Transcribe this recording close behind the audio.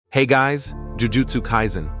Hey guys, Jujutsu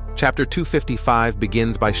Kaisen. Chapter 255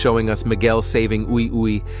 begins by showing us Miguel saving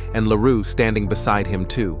Ui and LaRue standing beside him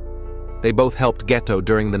too. They both helped Geto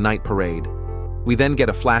during the night parade. We then get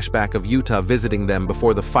a flashback of Yuta visiting them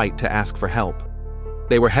before the fight to ask for help.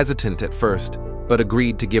 They were hesitant at first, but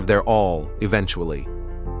agreed to give their all eventually.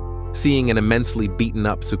 Seeing an immensely beaten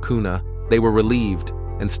up Sukuna, they were relieved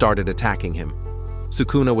and started attacking him.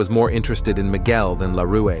 Sukuna was more interested in Miguel than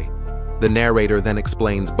LaRue. The narrator then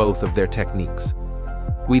explains both of their techniques.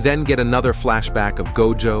 We then get another flashback of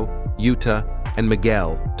Gojo, Yuta, and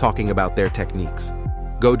Miguel talking about their techniques.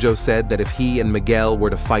 Gojo said that if he and Miguel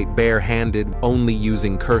were to fight bare-handed, only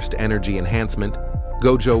using cursed energy enhancement,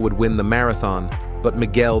 Gojo would win the marathon, but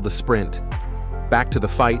Miguel the sprint. Back to the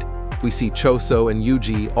fight, we see Choso and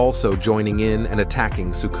Yuji also joining in and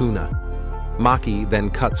attacking Sukuna. Maki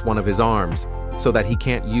then cuts one of his arms so that he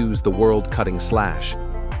can't use the world-cutting slash.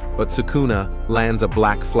 But Sukuna lands a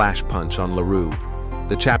black flash punch on LaRue.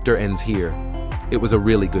 The chapter ends here. It was a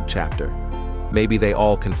really good chapter. Maybe they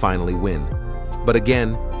all can finally win. But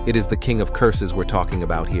again, it is the King of Curses we're talking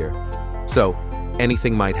about here. So,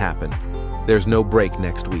 anything might happen. There's no break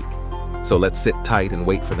next week. So let's sit tight and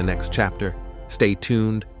wait for the next chapter. Stay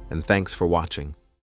tuned, and thanks for watching.